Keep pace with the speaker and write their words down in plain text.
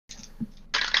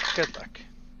Good luck.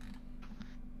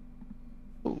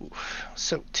 Ooh,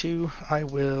 so 2, I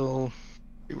will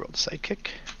reroll the sidekick.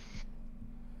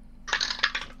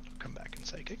 Come back in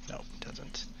psychic. No, it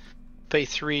doesn't. Pay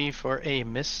 3 for a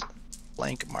Miss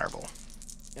Blank Marvel.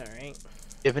 Alright.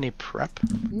 You have any prep?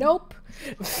 Nope.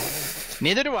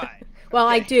 Neither do I. Well,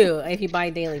 Okay. I do if you buy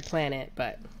Daily Planet,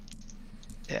 but...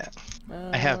 Yeah.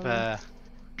 I have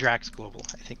Drax Global.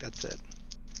 I think that's it.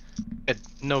 Good.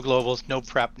 No globals, no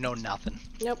prep, no nothing.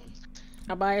 Nope.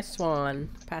 I'll buy a swan.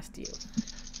 Past you.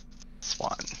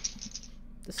 Swan.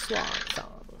 The swan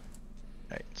song.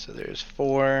 Alright, so there's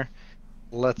 4.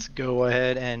 Let's go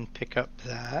ahead and pick up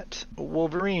that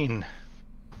Wolverine.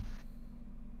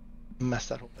 Mess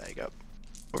that whole bag up.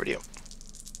 Over to you.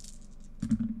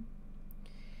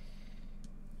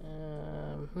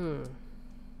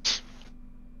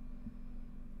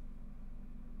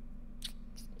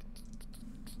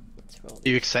 Are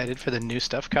you excited for the new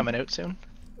stuff coming out soon?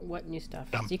 What new stuff?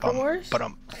 Secret Wars?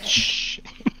 Shh.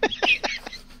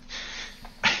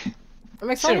 I'm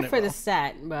excited for the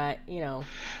set, but, you know,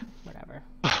 whatever.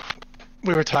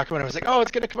 We were talking when I was like, oh,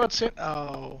 it's going to come out soon.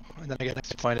 Oh, and then I got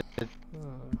disappointed.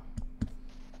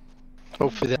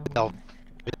 Hopefully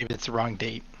maybe it's the wrong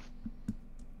date.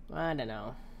 I don't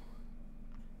know.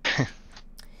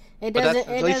 It But doesn't.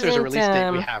 at least there's a release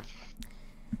date we have.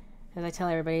 As I tell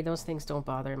everybody, those things don't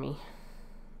bother me.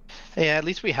 Yeah, at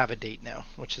least we have a date now,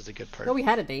 which is a good part. Well, we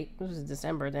had a date. It was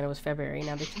December, then it was February.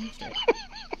 Now they changed it.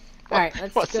 All right,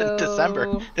 let's What's go. in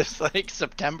December? It's like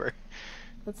September.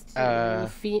 Let's do not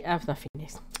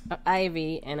Phoenix.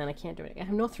 Ivy, and then I can't do it. I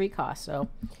have no 3 costs, so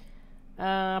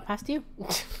past you.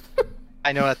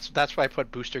 I know that's why I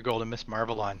put Booster Gold and Miss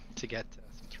Marvel on to get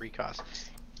some 3 costs.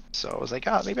 So I was like,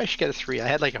 oh, maybe I should get a 3. I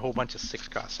had like a whole bunch of 6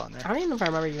 costs on there. I don't even know if I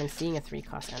remember even seeing a 3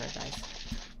 cost energize.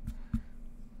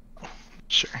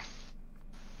 Sure.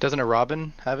 Doesn't a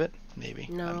Robin have it? Maybe.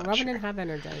 No, I'm not Robin sure. didn't have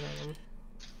energize on them.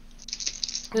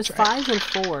 There's 5s and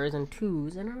 4s and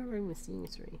 2s. I don't remember even seeing a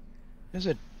 3. There's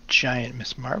a giant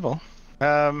Miss Marvel.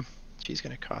 She's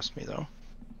gonna cost me though.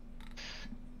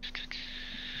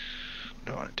 What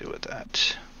do I want to do with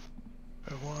that?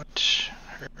 I want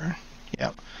her.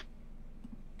 Yep.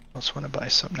 I also want to buy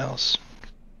something else.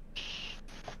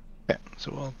 Okay,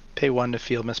 so we'll pay 1 to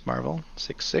field Miss Marvel,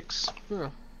 6/6. Hmm.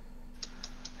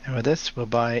 And with this, we'll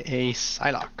buy a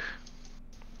Psylocke.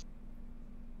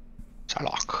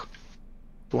 Psylocke.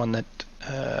 The one that,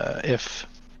 if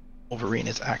Wolverine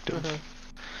is active,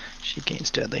 she gains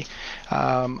deadly.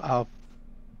 I'll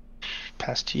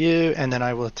pass to you, and then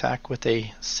I will attack with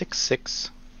a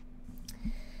 6/6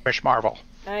 Miss Marvel.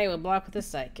 I will block with a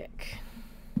psychic.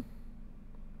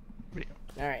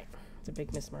 Alright, it's a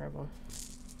big Miss Marvel.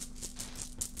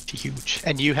 Huge.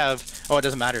 And you have, oh, it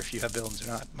doesn't matter if you have villains or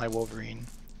not. My Wolverine,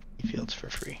 he fields for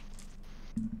free.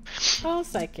 All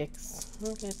psychics.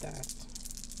 Look at that.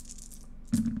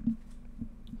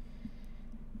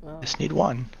 Well, Just need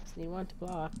 1. Just need 1 to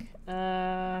block.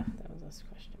 That was a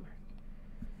question mark.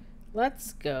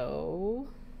 Let's go.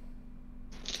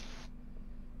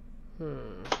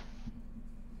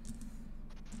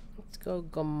 Let's go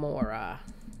Gamora.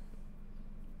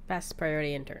 Fast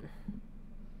priority intern.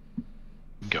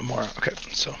 Gamora. Okay,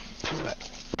 so do that.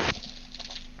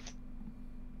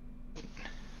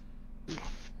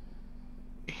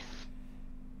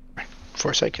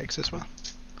 4 sidekicks as well.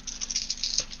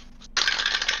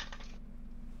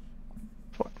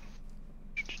 4.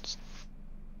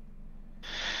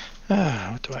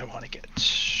 What do I want to get?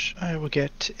 I will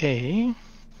get a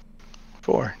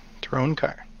 4 throne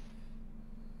car.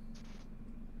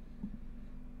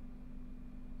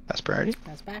 That's priority.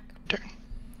 That's back. Turn.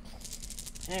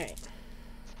 Alright.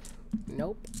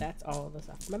 Nope, that's all the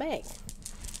stuff in my bag.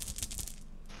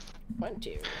 1,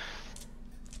 2,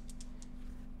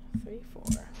 3, 4.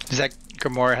 Is that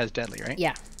Gamora has deadly, right?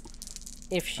 Yeah.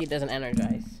 If she doesn't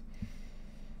energize.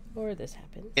 Or this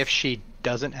happens. If she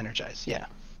doesn't energize, yeah.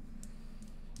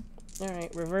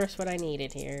 Alright, reverse what I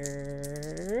needed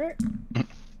here.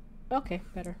 Okay,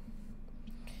 better.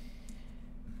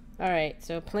 Alright,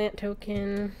 so plant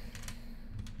token.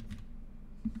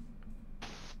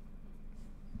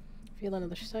 Field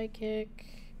another psychic.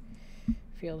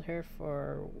 Field her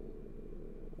for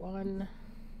 1.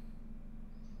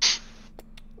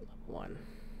 1.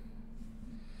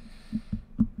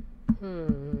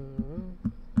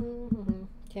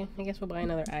 Okay, I guess we'll buy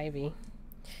another Ivy.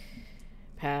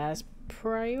 Pass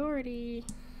priority.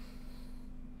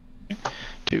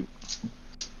 2.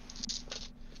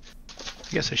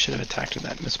 I guess I should have attacked with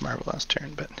that Miss Marvel last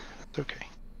turn, but that's okay.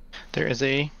 There is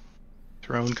a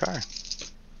throne car.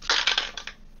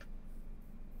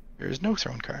 There is no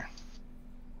throne car.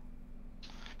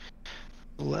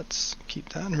 Let's keep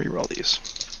that and reroll these.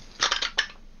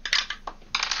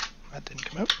 That didn't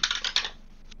come out.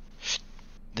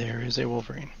 There is a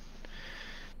Wolverine.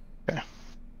 Okay.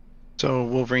 So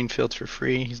Wolverine fields for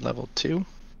free. He's level 2.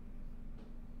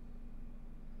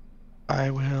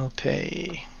 I will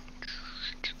pay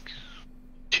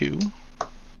 2. Do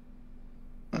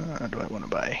I want to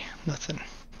buy? Nothing.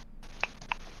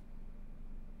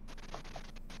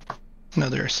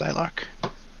 Another Psylocke.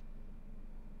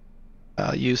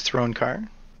 I'll use Throne Card.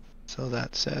 So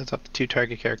that says up to 2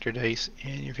 target character dice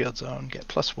in your field zone get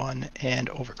 +1 and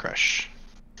Overcrush.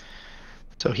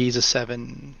 So he's a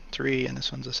 7-3 and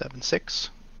this one's a 7-6.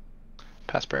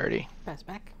 Pass priority. Pass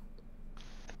back.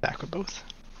 Back with both.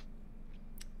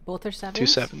 Both are 7s? 2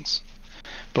 7s.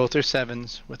 Both are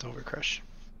 7s with Overcrush.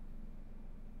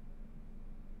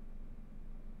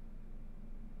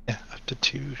 Yeah, up to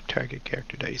 2 target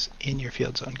character dice in your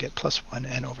field zone get +1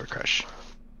 and Overcrush.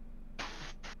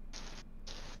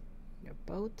 They're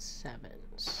both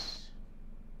 7s.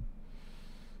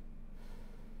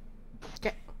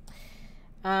 Okay.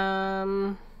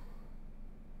 I'm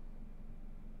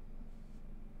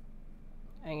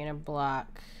gonna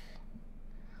block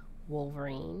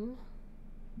Wolverine.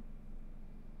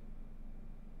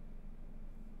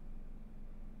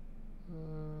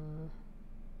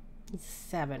 He's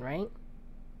 7, right?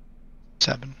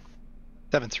 7.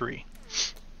 7-3.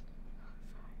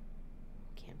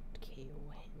 Can't KO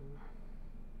him.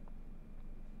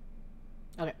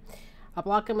 Okay. I'll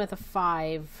block him with a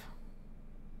 5-8.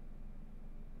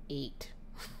 8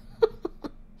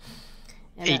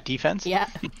 defense? Yeah.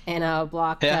 And I'll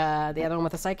block the other one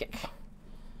with a psychic.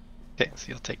 Okay, so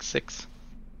you'll take 6.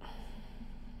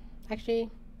 Actually,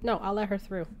 no, I'll let her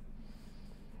through.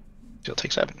 You'll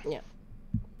take 7. Yeah.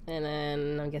 And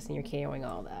then I'm guessing you're KOing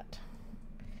all that.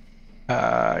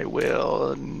 I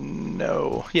will.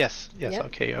 No. Yes. Yes. Yep. I'll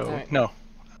KO. Right. No.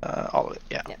 All of it.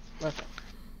 Yeah. Yeah. Okay.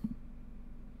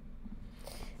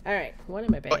 All right. What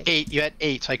am I Oh, 8. You had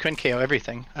 8, so I couldn't KO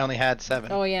everything. I only had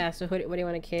 7. Oh yeah. So what do you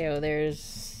want to KO?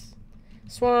 There's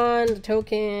Swan, a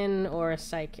token, or a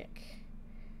psychic.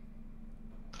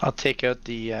 I'll take out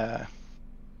the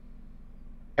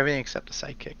everything except the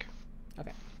sidekick.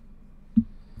 Okay.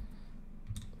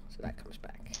 So that comes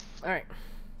back. All right.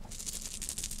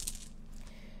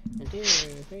 1, 2,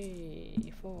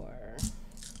 3, 4.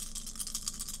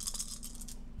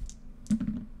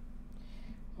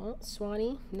 Well,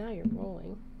 Swanee, now you're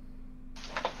rolling.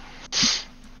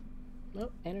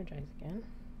 Oh, energize again.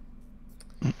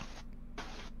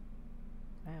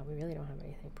 Wow, we really don't have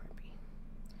anything preppy.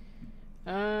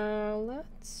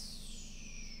 Let's...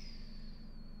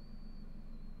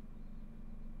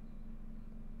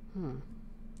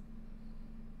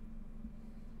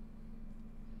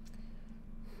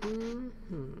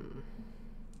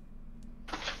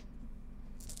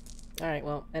 Alright,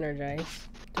 well, energize.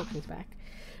 Token's back.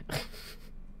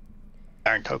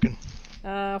 Iron token.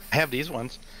 I I have these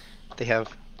ones. They have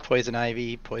poison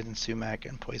ivy, poison sumac,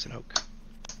 and poison oak.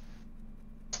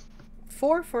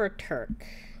 4 for a Turk.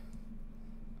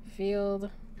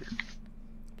 Field.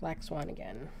 Black Swan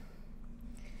again.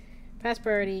 Pass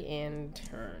priority and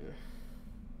turn.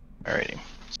 Alrighty.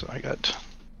 So I got.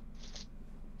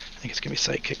 I think it's gonna be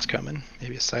sidekicks coming.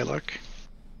 Maybe a Psylocke.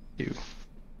 2,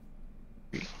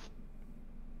 3.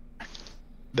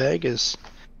 Bag is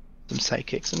some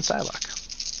sidekicks and Psylocke.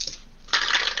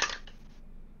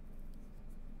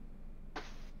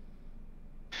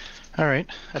 Alright,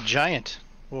 a giant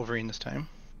Wolverine this time.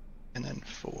 And then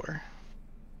 4.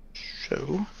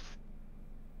 Show.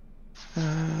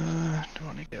 Don't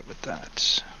want to get with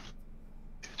that.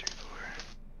 2, 3,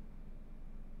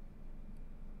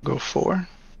 4. Go 4.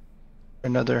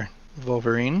 Another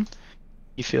Wolverine.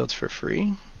 He fields for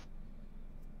free.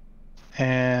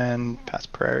 And pass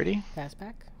priority. Pass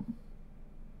back.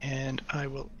 And I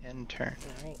will end turn.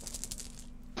 Alright.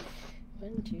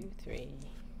 1, 2, 3,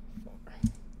 4.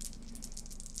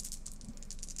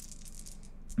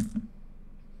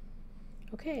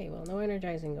 Okay, well, no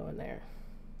energizing going there.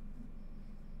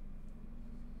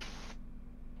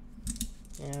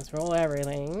 Yeah, let's roll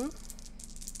everything.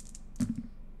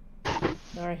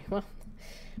 Alright, well,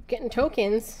 getting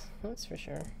tokens, that's for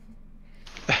sure.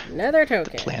 Another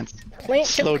token. Plants. Plant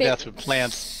Slow token. death with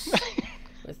plants.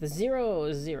 With the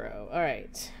 0, 0.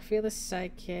 Alright, feel the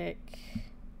sidekick.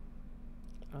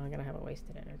 Oh, I'm gonna have a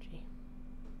wasted energy.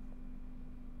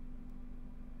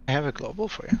 I have a global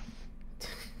for you.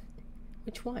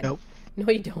 Which one? Nope.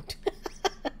 No, you don't.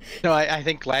 No, I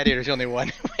think Gladiator's the only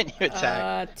one when you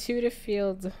attack. 2 to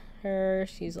field her.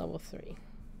 She's level 3.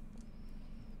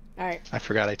 Alright. I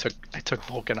forgot I took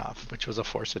Vulcan off, which was a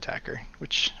force attacker,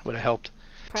 which would have helped.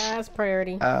 Pass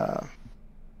priority.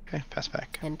 Okay, pass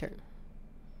back. End turn.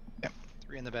 Yep,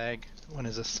 3 in the bag. 1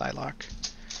 is a Psylocke.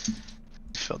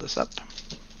 Fill this up.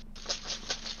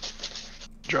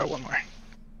 Draw 1 more.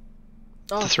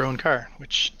 Oh. The thrown card,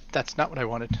 which that's not what I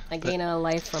wanted. I gain a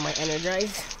life from my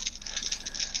energize.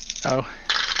 Oh,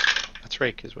 that's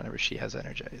right, because whenever she has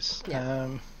energize. Yeah.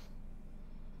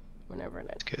 Whenever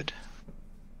that's good.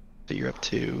 So you're up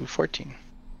to 14.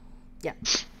 Yeah.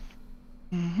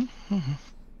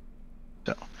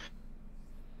 So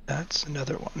that's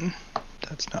another one.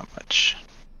 That's not much.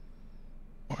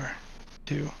 4,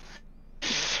 2.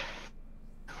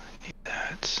 I need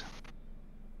that.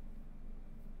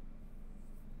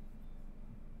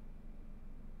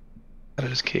 That'll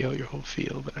just KO your whole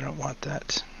field, but I don't want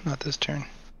that. Not this turn.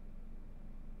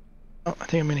 Oh, I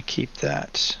think I'm going to keep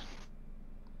that.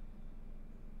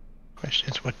 Question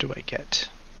is, what do I get?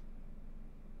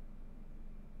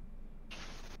 It's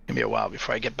going to be a while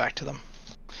before I get back to them.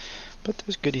 But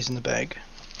there's goodies in the bag.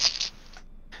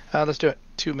 Let's do it.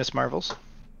 2 Miss Marvels.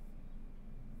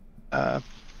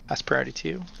 Pass priority to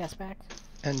you. Pass back.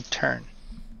 And turn.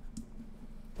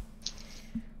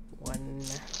 1.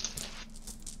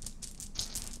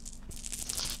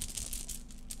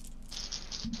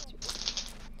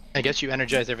 I guess you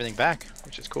energize everything back,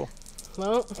 which is cool.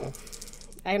 Well,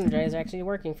 energize actually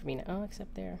working for me now. Oh,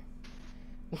 except there.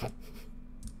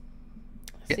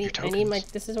 See, I need my.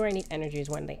 This is where I need energies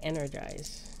when they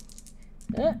energize.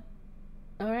 All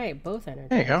right, both energize.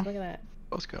 There you go. Look at that.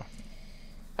 Both go.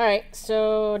 All right,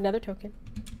 so another token.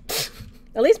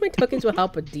 At least my tokens will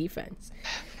help with defense.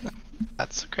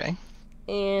 That's okay.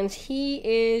 And he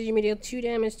is, you may deal 2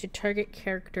 damage to target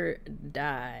character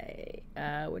die.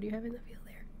 What do you have in the field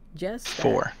there? Just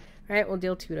 4. All right, we'll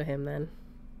deal 2 to him then.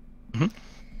 2,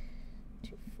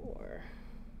 4,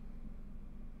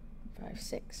 5,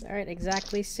 6. All right,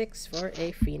 exactly 6 for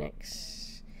a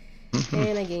Phoenix.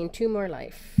 And I gain 2 more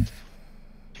life.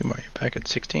 2 more. You're back at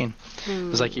 16.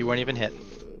 It's like you weren't even hit.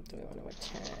 Do I want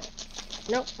to attack?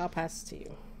 Nope, I'll pass to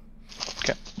you.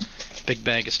 Okay. Big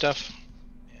bag of stuff.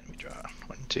 And we draw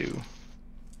 1, 2,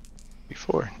 3,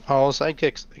 4. All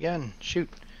sidekicks. Again, shoot.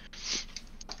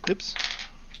 Oops.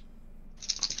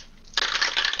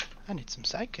 I need some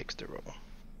sidekicks to roll.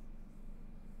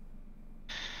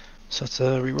 So let's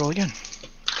re-roll again.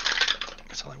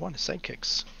 That's all I want is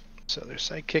sidekicks. So there's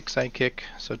sidekick, sidekick.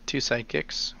 So 2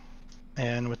 sidekicks.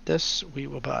 And with this, we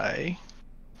will buy.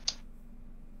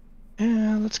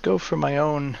 And let's go for my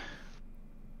own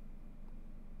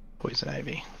Poison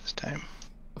Ivy this time.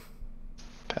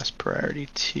 Pass priority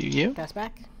to you. Pass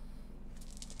back.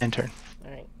 And turn.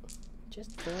 All right.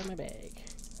 Just throw in my bag.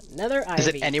 Another Ivy. Is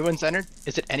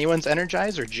it anyone's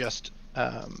energize or just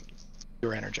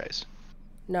your energize?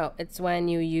 No, it's when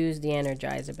you use the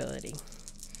energize ability.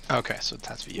 Okay, so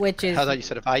that's for you. Which is. How thought you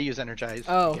said if I use energize,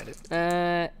 oh, you get it.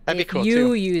 That'd be cool too.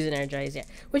 You use energize, yeah.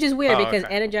 Which is weird because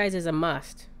energize is a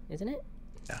must, isn't it?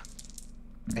 Yeah.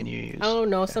 And you use. Oh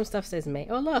no, some stuff says may.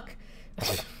 Oh look.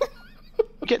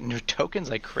 You're getting new tokens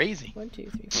like crazy. 1, 2,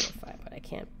 3, 4, 5, but I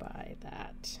can't buy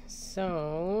that.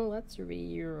 So let's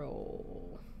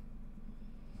re-roll.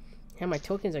 Yeah, my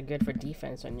tokens are good for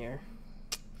defense on your.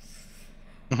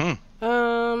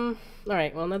 All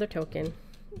right. Well, another token.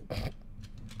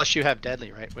 Plus, you have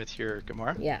deadly, right, with your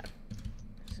Gamora. Yeah.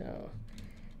 So,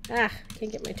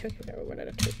 can't get my token. Never run out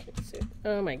of tokens.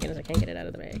 Oh my goodness, I can't get it out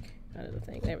of the bag, out of the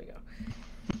thing. There we go.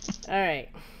 All right.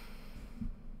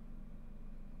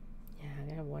 Yeah, I'm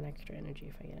gonna have 1 extra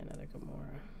energy if I get another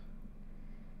Gamora.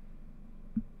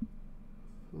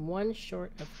 1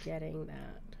 short of getting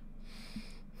that.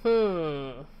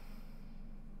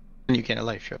 And you gain a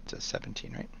life. You're up to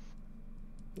 17, right?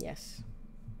 Yes.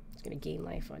 It's gonna gain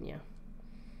life on you.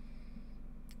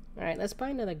 Alright, let's buy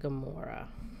another Gamora.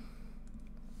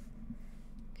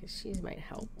 Because she might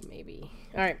help, maybe.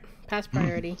 Alright, pass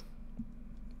priority.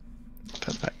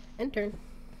 Pass back. And turn.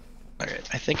 Alright,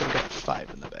 I think I've got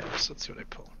 5 in the bag, so let's see what I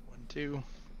pull. 1, 2,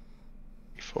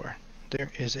 3, 4.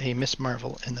 There is a Miss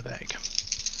Marvel in the bag.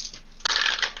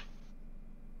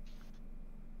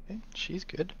 Okay, she's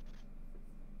good.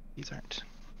 These aren't.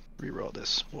 Reroll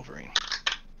this Wolverine.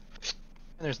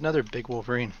 And there's another big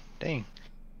Wolverine. Dang.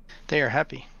 They are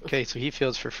happy. Okay, so he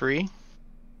feels for free.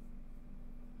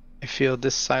 I field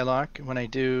this Psylocke. When I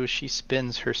do, she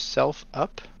spins herself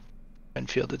up. When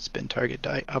fielded, spin target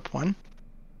die up 1.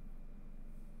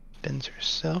 Spins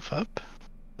herself up.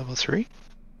 Level 3.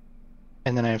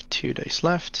 And then I have 2 dice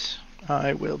left.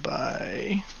 I will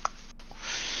buy.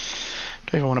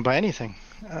 Do I even want to buy anything?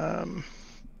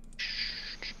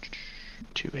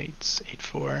 2 8s, 8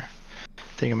 4. I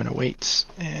think I'm gonna wait,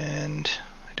 and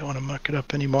I don't want to muck it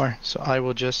up anymore, so I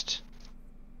will just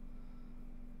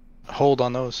hold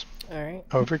on those. All right.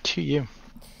 Over to you.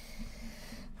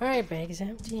 All right, bag is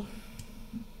empty.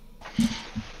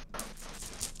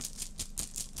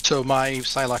 So my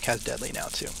Psylocke has deadly now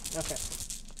too. Okay.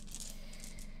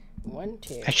 1,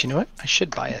 2. Actually, you know what? I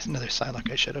should buy another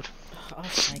Psylocke. I should have. All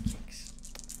psychics.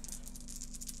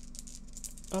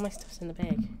 All my stuff's in the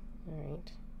bag. All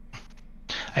right.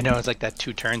 I know, it's like that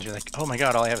 2 turns. You're like, oh my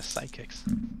god, all I have is Psychics.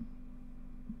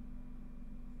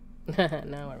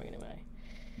 Now what are we gonna buy?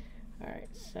 All right,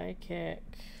 psychic.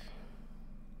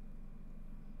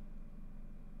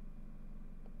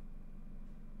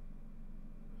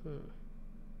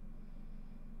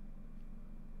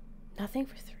 Nothing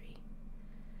for 3.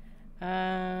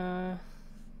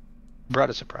 Brought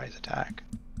a surprise attack.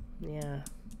 Yeah.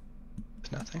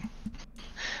 It's nothing.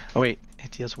 Oh wait,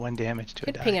 it deals 1 damage to a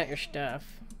Could die. ping out your stuff.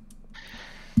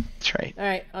 That's right. All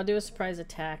right, I'll do a surprise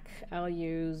attack. I'll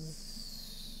use.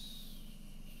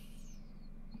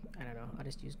 I don't know. I'll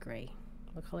just use gray.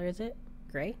 What color is it?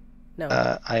 Gray? No.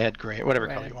 I had gray. Whatever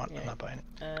Right, color you want. yeah. I'm not buying it.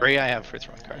 Gray I have for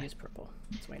throwing I'll card. use purple.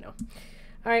 That's what I know.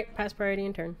 All right, pass priority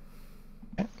and turn.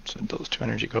 Okay, so those 2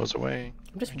 energy goes away.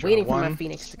 I'm just I draw waiting for 1. my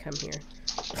Phoenix to come here.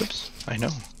 Oops, I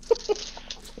know.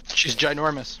 She's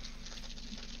ginormous.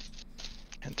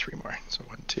 And 3 more. So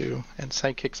 1, 2, and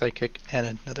psychic,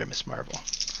 and another Miss Marvel.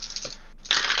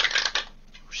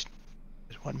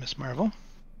 There's 1 Miss Marvel.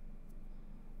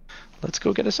 Let's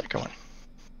go get a second one.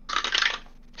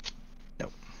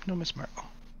 Nope, no Miss Marvel.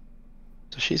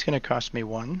 So she's going to cost me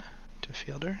 1 to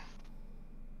field her.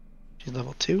 She's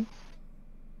level 2.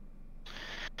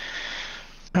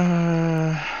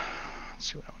 Let's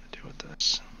see what I want to do with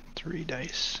this. 3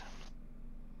 dice.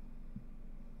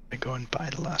 I go and buy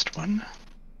the last one.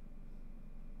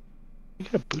 You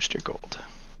get a booster gold.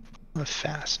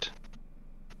 Fast.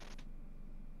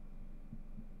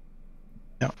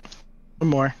 No. 1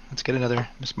 more. Let's get another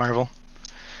Miss Marvel.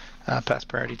 Pass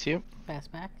priority 2. Pass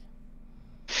back.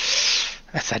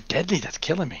 That's that deadly. That's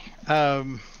killing me.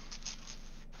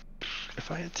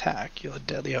 If I attack, you'll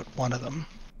deadly out 1 of them.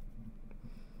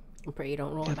 I pray you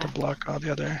don't roll You it have to back. block all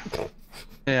the other.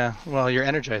 Yeah, well, your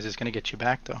Energize is going to get you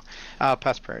back, though.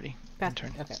 Pass priority. Pass.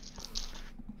 Turn. Okay.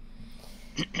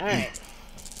 All right.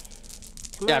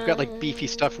 Come Yeah, I've got like on. beefy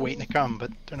stuff waiting to come,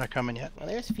 but they're not coming yet. Well,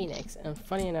 there's Phoenix, and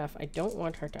funny enough, I don't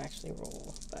want her to actually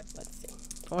roll, but let's see.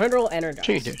 I want her to roll Energize.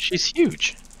 Sure you do. She's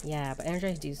huge. Yeah, but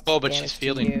Energize does Oh, but damage she's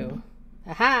fielding. to you.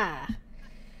 Aha!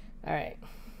 All right.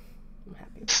 I'm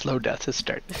happy. Slow death is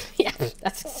start. Yeah,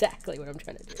 that's exactly what I'm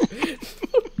trying to do.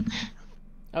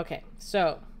 Okay,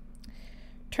 so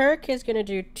Turk is going to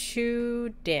do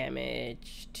 2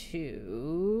 damage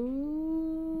to...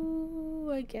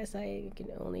 I guess I can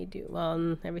only do...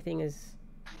 Well, everything is...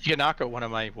 You can knock out 1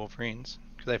 of my Wolverines,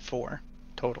 because I have 4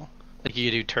 total. Like you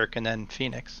could do Turk and then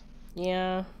Phoenix.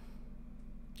 Yeah.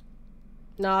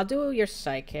 No, I'll do your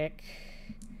Psychic.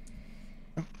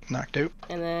 Knocked out.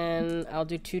 And then I'll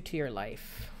do 2 to your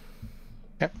life.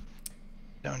 Yep.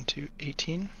 Down to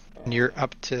 18. And you're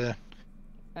up to...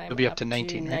 You'll be up to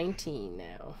 19, right? 19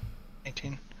 now.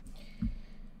 19.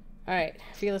 Alright,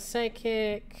 feel a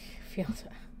Psychic. Feel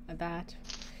that.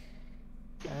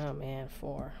 Oh man,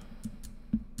 4.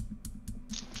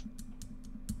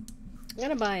 I'm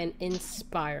gonna buy an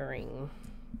Inspiring.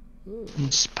 Ooh.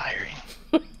 Inspiring.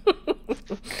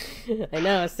 I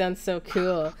know, it sounds so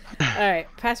cool. Alright,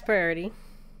 pass priority.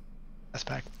 That's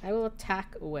back. I will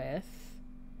attack with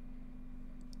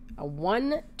a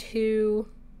 1/2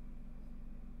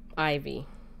 Ivy.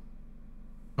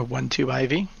 A 1/2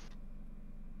 Ivy.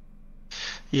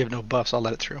 You have no buffs. I'll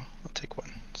let it through. I'll take 1.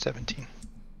 17.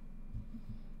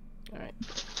 Alright.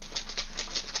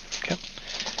 Okay.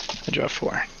 I draw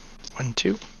 4. 1,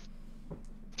 2,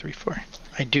 3, 4.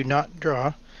 I do not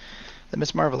draw the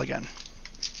Miss Marvel again.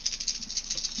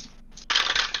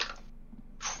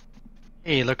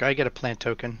 Hey, look, I get a plant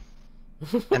token.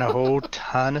 And a whole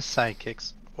ton of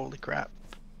sidekicks. Holy crap.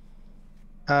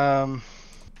 What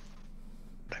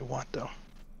I want, though.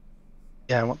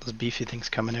 Yeah, I want those beefy things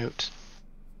coming out.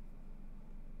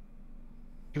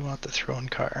 You want the throne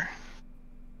car.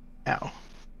 Ow.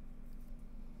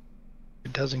 If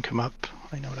it doesn't come up,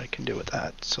 I know what I can do with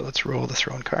that. So let's roll the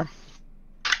throne car.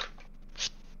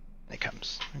 It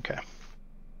comes. Okay.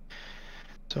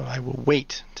 So I will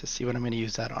wait to see what I'm going to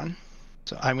use that on.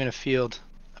 So I'm going to field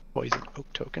a poison oak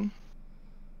token.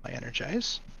 I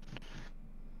energize.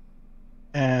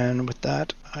 And with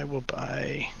that, I will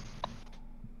buy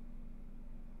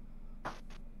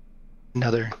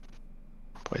another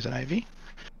poison ivy.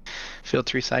 Field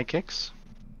 3 sidekicks.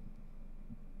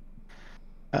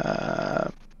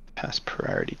 Pass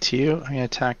priority to you. I'm going to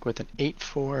attack with an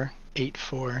 8-4,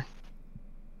 8-4,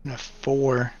 and a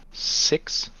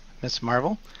 4-6. Miss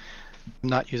Marvel. I'm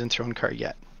not using thrown card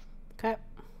yet. Okay.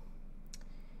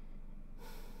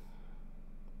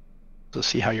 So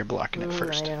see how you're blocking it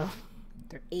first. I know.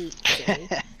 They're 8. Silly.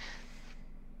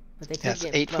 But they could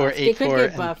get 8-4, buffed. 8-4, They could get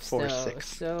and buffed 4-6.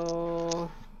 So.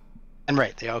 And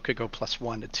right, they all could go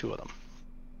 +1 to 2 of them.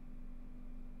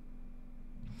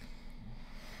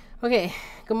 Okay,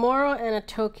 Gamora and a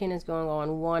token is going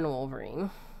on 1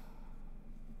 Wolverine.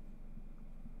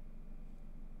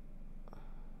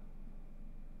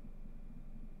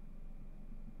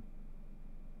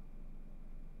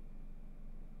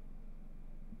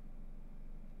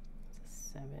 It's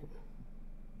a 7.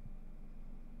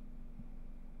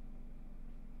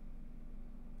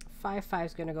 5-5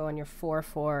 is going to go on your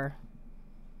 4-4.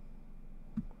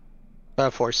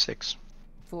 4-6.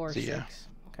 4-6.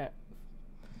 Okay.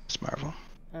 Miss Marvel.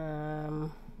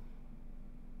 And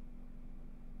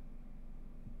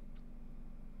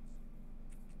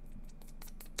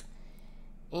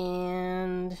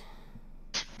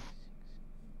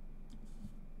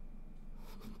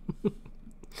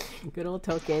good old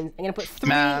tokens. I'm gonna put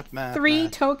three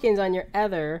tokens on your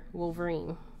other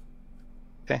Wolverine.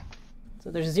 Okay.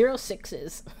 So there's 0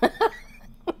 6s.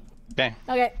 Okay.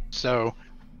 Okay. So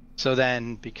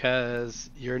then, because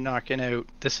you're knocking out,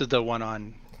 this is the one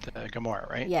on the Gamora,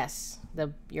 right? Yes,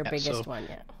 your biggest one,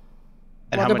 yeah.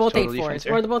 And well, how they're much both total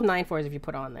 8-4s, or they're both 9-4s if you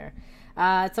put on there.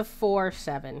 It's a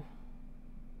 4-7.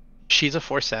 She's a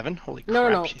 4-7. Holy crap!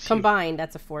 No. Combined,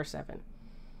 that's a 4-7.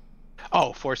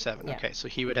 Oh, 4-7. Yeah. Okay, so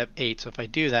he would have 8. So if I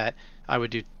do that, I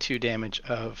would do 2 damage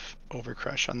of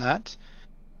Overcrush on that.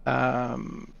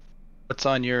 What's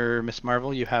on your Miss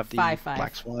Marvel? You have the 5-5.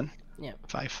 Black Swan. Yeah.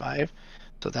 5-5.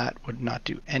 So that would not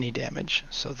do any damage.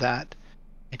 So that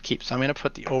it keeps. So I'm going to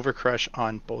put the Overcrush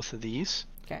on both of these.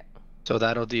 Okay. So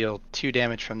that'll deal 2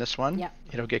 damage from this one. Yeah.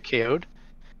 It'll get KO'd.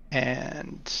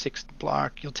 And 6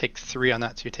 block. You'll take 3 on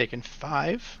that. So you're taking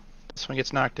 5. This one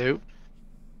gets knocked out.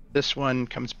 This one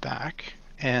comes back.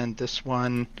 And this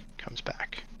one comes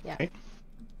back. Yeah. Right?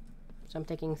 So I'm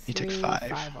taking 3, You take 5.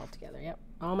 5 altogether. Yep.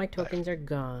 All my tokens are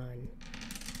gone.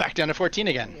 Back down to 14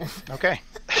 again. Okay.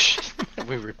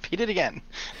 We repeat it again.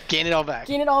 Gain it all back.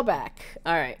 Gain it all back.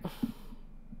 All right.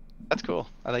 That's cool.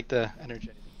 I like the energy.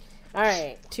 All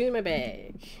right. 2 in my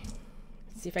bag.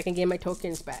 Let's see if I can gain my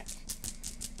tokens back.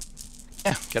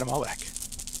 Yeah, get them all back.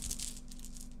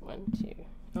 1, 2.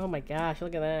 Oh my gosh,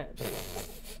 look at that.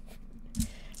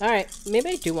 All right. Maybe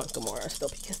I do want Gamora still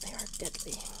because they are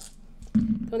deadly.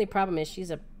 The only problem is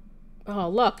she's a... Oh,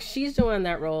 look. She's the one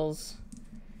that rolls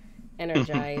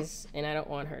Energize, and I don't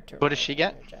want her to roll. What does she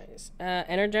get? Energize.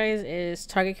 Energize is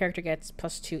target character gets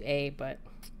 +2A, but...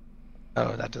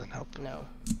 Oh, that doesn't help. No.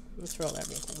 Let's roll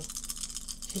everything.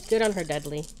 She's good on her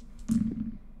deadly.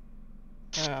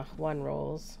 1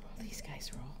 rolls. Oh, these guys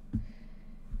roll.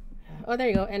 Oh, there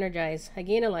you go. Energize. I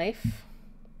gain a life.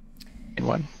 In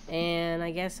 1. And I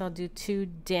guess I'll do 2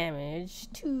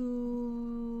 damage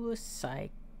to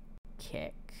Psychic.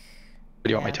 What do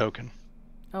you want my token?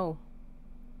 Oh.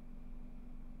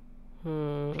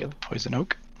 You get the Poison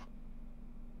Oak.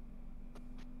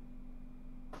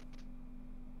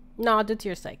 No, I'll do to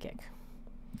your Psychic.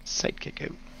 Sidekick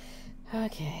out.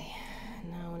 Okay.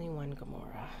 Now only 1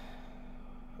 Gamora.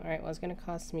 Alright, well, it's going to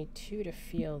cost me 2 to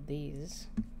field these.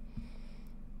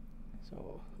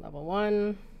 So, level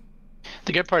 1.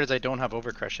 The good part is I don't have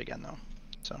Overcrush again, though.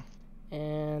 So.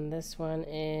 And this one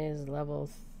is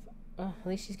level... Oh, at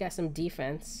least she's got some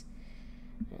defense.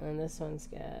 And then this one's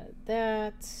got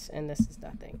that. And this is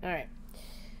nothing. Alright.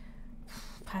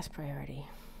 Pass priority.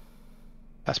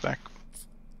 Pass back.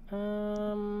 What's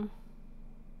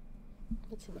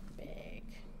in my bag?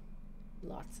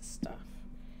 Lots of stuff.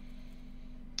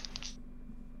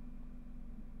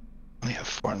 I only have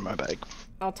 4 in my bag.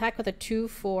 I'll attack with a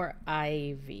 2-4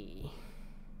 Ivy.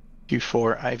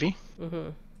 2-4 Ivy. Mm-hmm.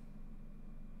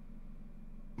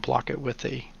 Block it with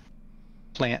a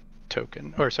plant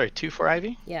token. Or, sorry, 2-4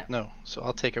 Ivy? Yeah. No, so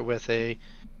I'll take it with a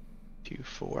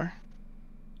 2-4.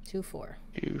 2-4.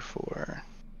 2-4.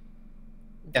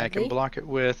 Yeah, I can block it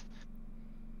with...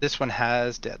 This one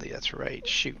has deadly, that's right.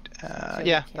 Shoot.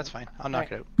 Yeah, that's fine. I'll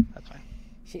knock it out. That's fine.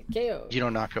 Shoot, KO. You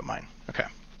don't knock out mine. Okay.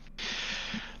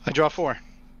 I draw 4.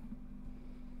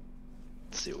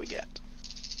 Let's see what we get.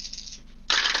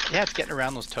 Yeah, it's getting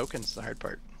around those tokens, the hard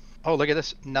part. Oh, look at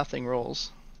this. Nothing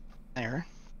rolls. There.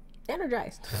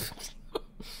 Energized.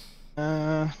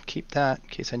 Keep that in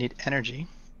case I need energy.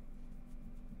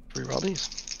 Reroll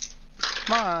these.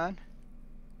 Come on.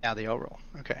 Now they all roll.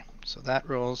 Okay, so that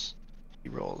rolls. He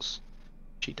rolls.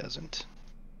 She doesn't.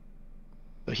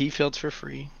 So he fields for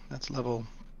free. That's level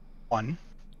 1.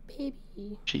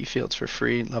 Baby. She fields for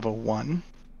free, level 1.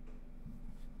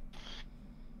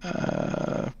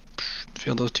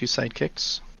 Field those 2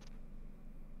 sidekicks.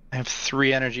 I have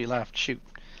 3 energy left. Shoot.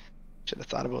 Should have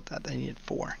thought about that. I needed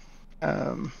 4.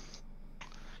 What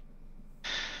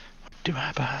do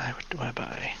I buy? What do I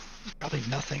buy? Probably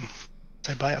nothing.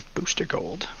 I buy a booster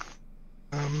gold.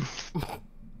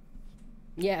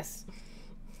 Yes.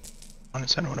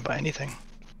 Honestly, I don't want to buy anything.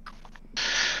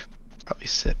 Probably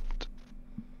sit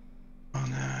on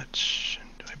that.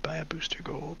 Do I buy a booster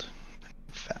gold?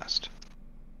 Fast.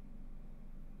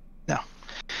 No.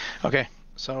 Okay,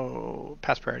 so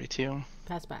pass priority 2.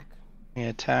 Pass back. I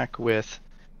attack with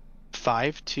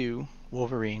 5-2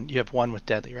 Wolverine. You have 1 with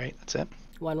deadly, right? That's it?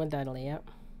 1 with deadly, yep.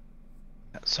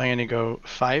 So I'm going to go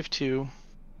 5-2,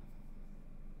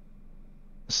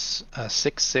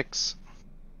 6-6,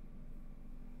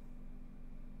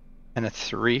 and a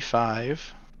 3-5,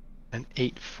 and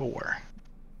 8-4.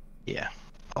 Yeah,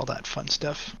 all that fun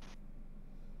stuff.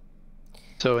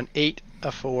 So an 8,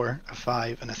 a 4, a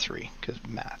 5, and a 3, because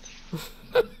math.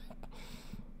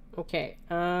 Okay,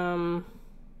 so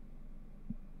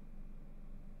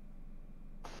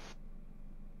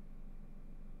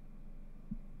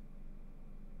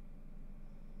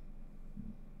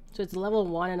it's level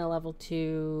 1 and a level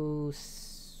 2.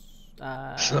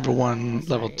 It's level 1,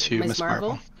 level 2, Miss Miss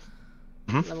Marvel.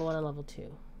 Mm-hmm. Level 1 and level 2.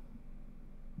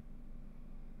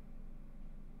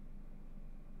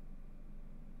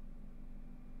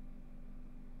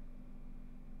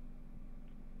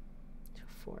 Two,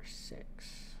 4, 6.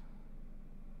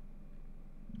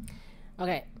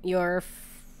 Okay, your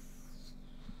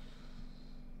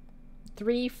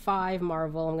 3-5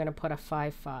 Marvel. I'm gonna put a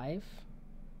 5-5.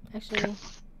 Actually,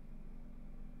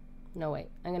 no wait.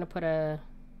 I'm gonna put a.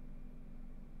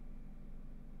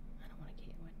 I don't want to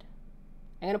KO it.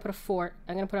 I'm gonna put a 4.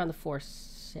 I'm gonna put it on the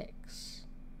 4-6.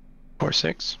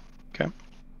 4-6. Okay.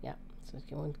 Yeah, so it's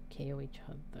going to KO each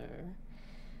other.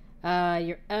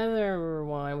 Your other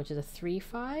one, which is a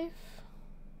 3-5.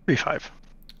 3-5.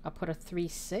 I'll put a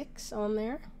 3-6 on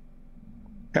there.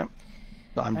 Okay.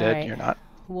 So I'm dead. Right. You're not.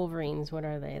 Wolverines. What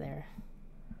are they there?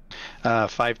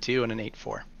 5-2 and an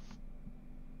 8-4.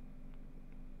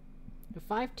 The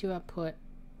 5-2, I'll put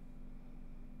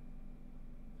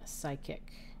a psychic.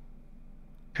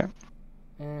 Okay.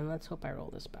 And let's hope I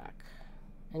roll this back.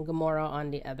 And Gamora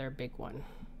on the other big one.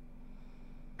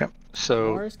 Yep.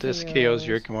 So Gamora's this KOs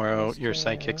your Gamora, your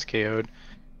psychic's KO'd.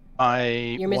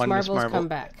 Your Miss Marvels come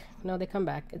back. No, they come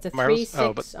back. It's a 3-6.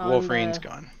 Oh, but Wolverine's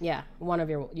gone. Yeah, one of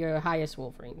your highest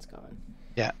Wolverine's gone.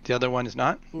 Yeah, the other one is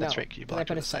not? No, that's right, you blocked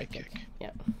with a sidekick. Yeah.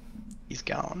 He's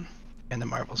gone. And the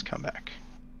Marvels come back.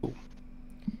 Ooh.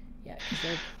 Yeah,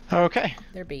 okay.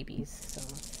 They're babies. So,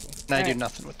 yeah. And I do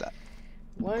nothing with that.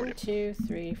 1, 2,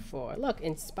 3, 4. Look,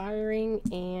 inspiring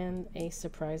and a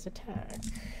surprise attack.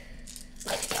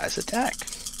 Surprise attack.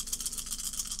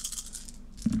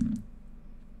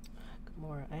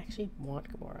 Gamora. I actually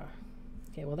want Gamora.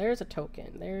 Okay, well, there's a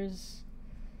token. There's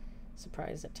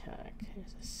surprise attack.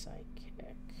 Here's a psychic.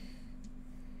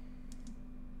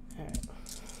 Alright.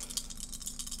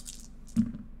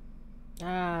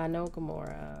 Ah, no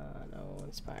Gamora. No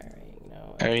inspiring.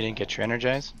 No. Oh, you didn't get your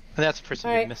energize? Oh, that's the first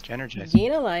time you missed your energize.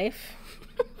 Gain a life.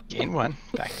 Gain 1.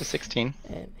 Back to 16.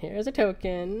 And here's a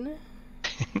token.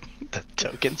 The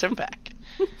tokens are back.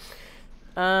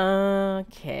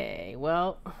 Okay,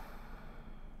 well,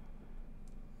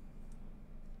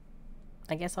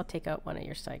 I guess I'll take out one of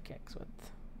your sidekicks with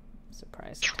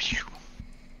surprise. Sidekick.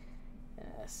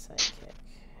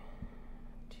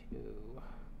 2,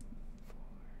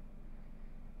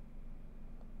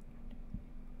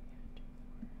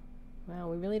 4. Well,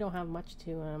 we really don't have much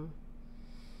to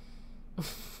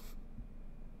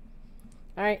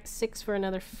Alright, 6 for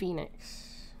another Phoenix.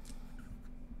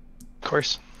 Of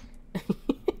course.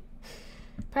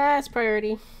 Pass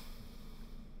priority.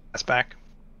 Pass back.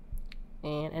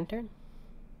 And enter.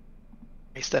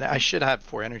 I should have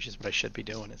 4 energies. What I should be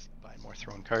doing is buying more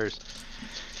throwing cars.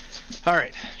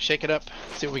 Alright, shake it up.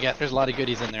 See what we got. There's a lot of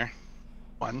goodies in there.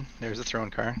 1, there's a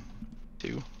throwing car.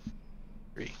 2,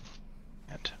 3,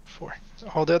 and 4. So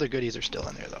all the other goodies are still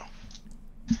in there though.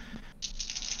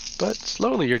 But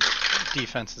slowly your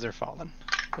defenses are falling.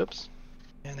 Oops.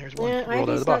 And there's one rolled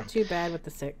out of the bottom. Not too bad with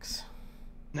the 6.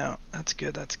 No, that's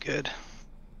good, that's good.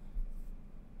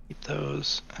 Keep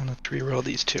those, and let's reroll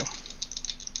these 2.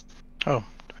 Oh,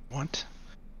 do I want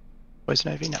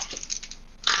Poison Ivy? No.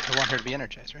 I want her to be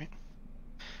energized, right?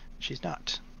 She's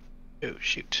not. Oh,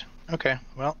 shoot. Okay,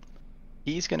 well,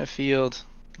 he's gonna field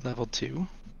level 2.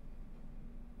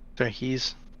 Sorry,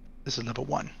 this is level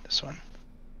 1, this one.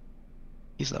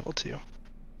 He's level 2.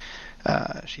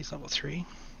 She's level 3.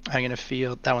 I'm going to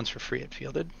field, that one's for free, it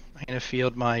fielded. I'm going to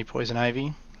field my Poison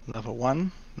Ivy, level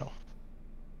 1. No,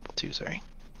 level 2, sorry.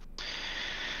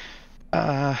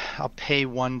 I'll pay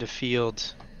 1 to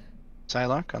field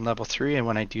Psylocke on level 3, and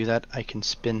when I do that, I can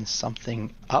spin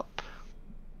something up.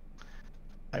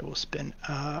 I will spin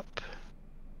up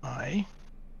my...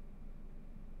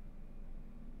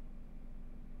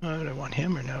 do I want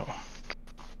him or no?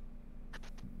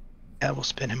 Yeah, we'll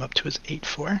spin him up to his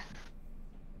 8-4.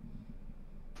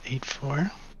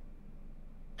 8-4.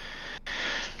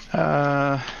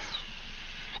 Gotta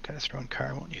throw in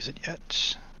car, won't use it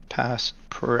yet. Pass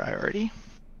priority.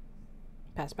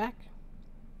 Pass back.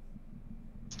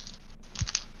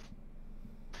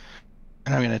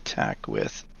 And I'm gonna attack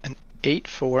with an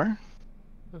 8-4.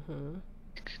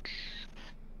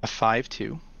 A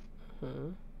 5-2.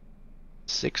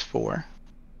 6-4.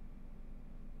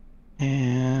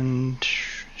 And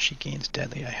she gains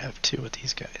deadly. I have 2 with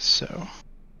these guys, so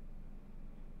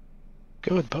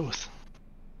go with both.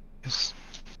 Because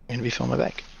I'm gonna be filling my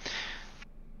bag.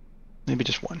 Maybe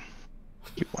just 1.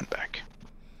 Keep 1 back.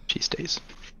 She stays.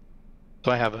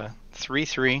 So I have a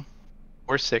 3-3,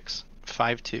 4-6,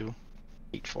 5-2,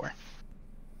 8-4.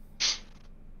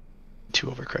 2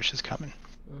 overcrushes coming.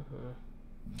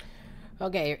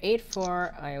 Okay, you're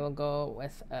 8-4. I will go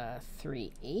with a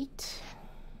 3-8.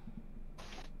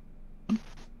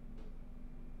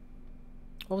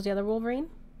 What was the other Wolverine?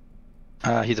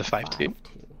 He's a 5-2.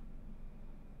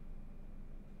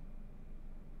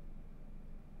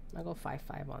 I'll go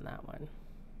 5-5 on that one.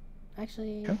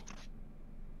 Actually... Okay.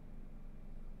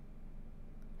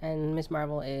 And Miss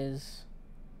Marvel is...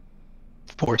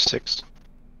 4-6.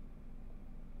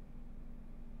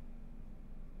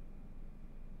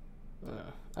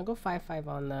 I'll go 5-5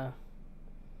 on the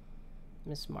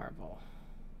Miss Marvel.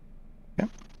 Yep.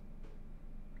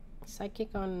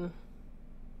 Psychic on...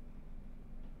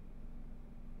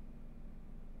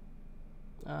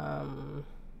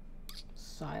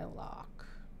 Psylocke.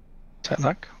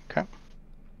 Psylocke, okay.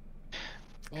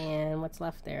 And what's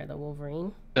left there? The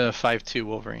Wolverine? 5-2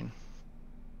 Wolverine.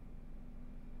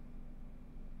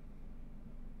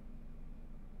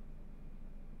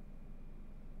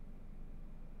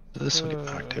 So this will get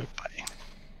knocked out by...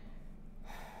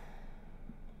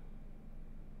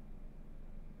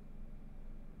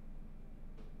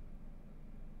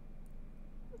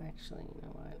 Actually, you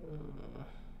know what?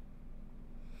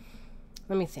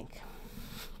 Let me think.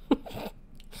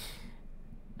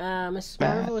 Miss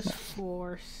Marvel is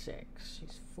 4-6.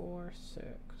 She's 4-6.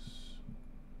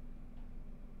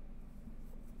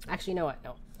 Actually, you know what?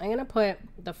 No. I'm going to put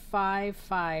the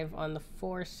 5-5 on the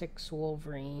 4-6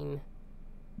 Wolverine.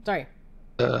 Sorry.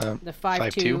 The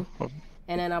 5-2.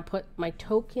 And then I'll put my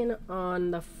token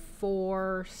on the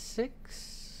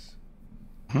 4-6.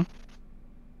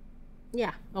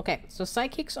 Yeah. Okay. So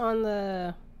Psychic's on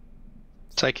the...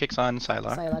 Psychic's on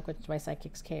Psylocke. Psylocke, which my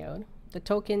Psychic's KO'd. The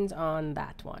token's on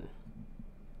that one.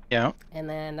 Yeah. And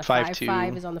then the 5-2.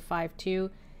 5-5 is on the 5-2.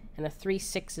 And the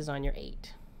 3-6 is on your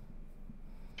 8.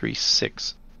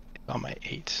 3-6 on my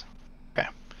 8. Okay.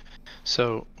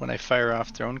 So when I fire off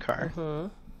Throne Card, I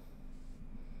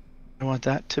want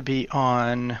that to be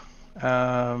on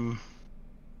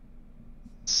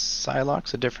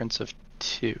Psylocke's a difference of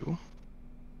 2.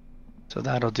 So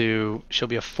that'll do, she'll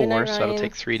be a 4, so that'll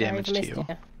take 3 damage to you.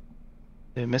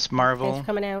 The Miss Marvel, thanks for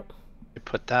coming out. You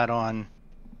put that on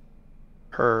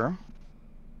her.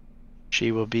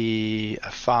 She will be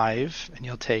a 5, and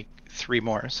you'll take 3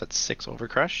 more, so that's 6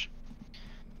 Overcrush.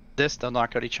 This, they'll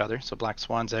knock out each other, so Black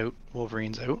Swan's out,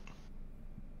 Wolverine's out.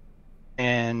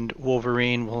 And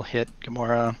Wolverine will hit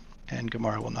Gamora, and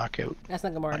Gamora will knock out. That's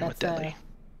not Gamora, that's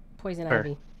Poison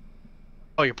Ivy.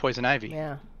 Oh, you're Poison Ivy?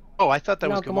 Yeah. Oh, I thought that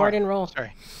was Gamora. Gamora didn't roll.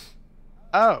 Sorry.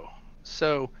 Oh,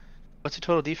 so what's the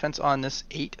total defense on this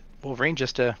 8 Wolverine?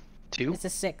 Just a 2? It's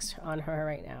a 6 on her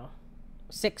right now.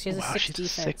 6. She has a 6 she's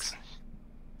defense. A 6.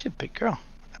 She's a big girl.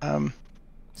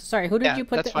 Sorry, who did you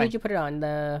put? Who did you put it on?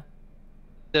 The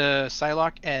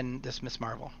Psylocke and this Miss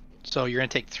Marvel. So you're gonna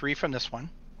take 3 from this one,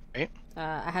 right?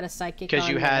 I had a psychic. Because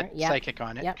you had psychic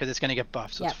on it. Because it's gonna get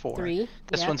buffed, so it's 4. 3.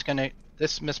 This one's gonna.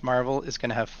 This Miss Marvel is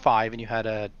gonna have 5, and you had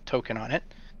a token on it.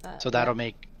 So that'll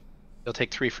make, you'll take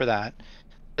 3 for that.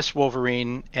 This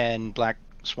Wolverine and Black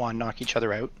Swan knock each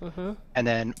other out. And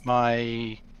then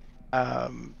my,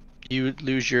 you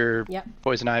lose your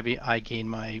Poison Ivy, I gain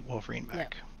my Wolverine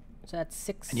back. So that's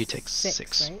 6. And you take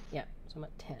 6. Right? Yeah, so I'm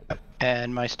at 10.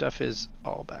 And my stuff is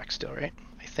all back still, right?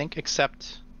 I think,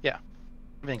 except,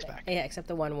 everything's back. Yeah, except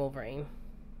the one Wolverine.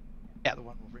 Yeah, the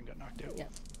one Wolverine got knocked out. Yeah.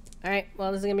 Alright,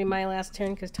 well, this is gonna be my last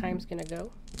turn because time's gonna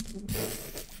go.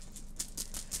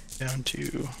 Down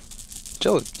to...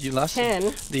 Still, you lost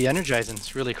 10. The energizing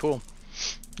is really cool.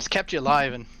 It's kept you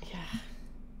alive, and... Yeah.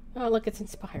 Oh, look, it's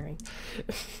inspiring.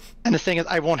 And the thing is,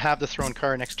 I won't have the thrown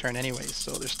card next turn anyways,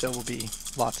 so there still will be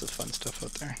lots of fun stuff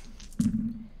out there.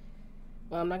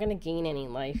 Well, I'm not gonna gain any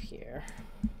life here.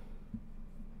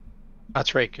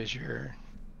 That's right, because you're...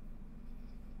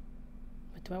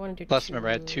 What do I want to do? Plus, remember,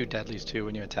 I had 2 deadlies too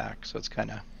when you attack, so it's kind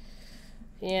of...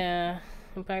 Yeah,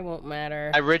 it probably won't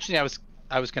matter. Originally, I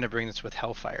was going to bring this with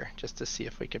Hellfire, just to see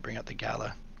if we could bring out the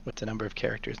Gala with the number of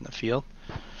characters in the field.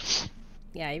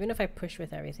 Yeah, even if I push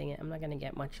with everything, I'm not gonna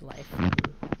get much life.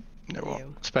 No,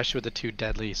 won't. Especially with the 2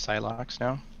 deadly Psylocks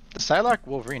now. The Psylocke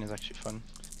Wolverine is actually fun.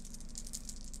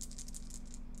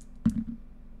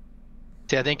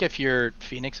 See, I think if your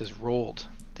Phoenix is rolled,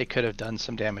 they could have done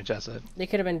some damage as a... They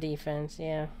could have been defense,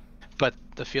 yeah. But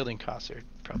the fielding costs are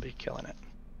probably killing it.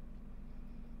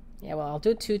 Yeah, well, I'll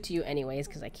do 2 to you anyways,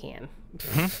 because I can.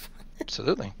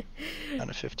 Absolutely. Down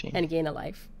to 15. And gain a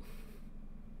life.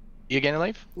 You gain a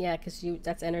life? Yeah, because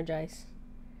that's energize.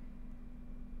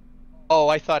 Oh,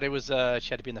 I thought it was she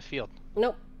had to be in the field.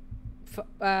 Nope.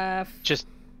 Just...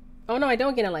 Oh, no, I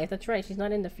don't gain a life. That's right. She's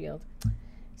not in the field.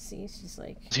 See, she's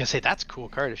like... I was going to say, that's a cool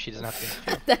card if she doesn't have to be in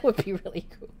the field. That would be really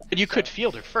cool. But you could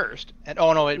field her first. And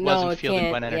oh, no, it wasn't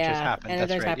fielded when Energize happened. Energize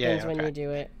That's right. happens Yeah, when okay. you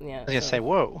do it. Yeah. I was going to say,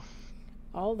 whoa.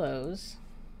 All those.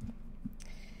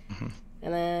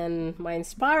 And then my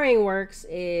inspiring works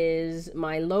is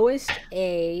my lowest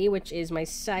A, which is my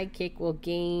sidekick, will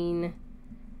gain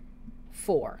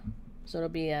 4. So it'll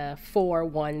be a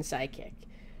 4/1 sidekick.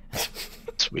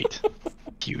 Sweet.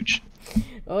 Huge.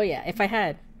 Oh yeah, if I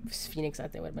had Phoenix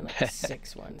out there, would have been like a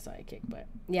 6/1 sidekick. But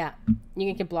yeah,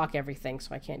 you can block everything,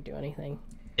 so I can't do anything.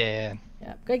 Yeah.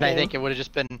 Yeah, good game. I think it would have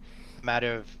just been a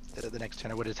matter of the next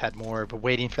turn. I would have had more, but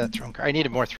waiting for that throne card. I needed more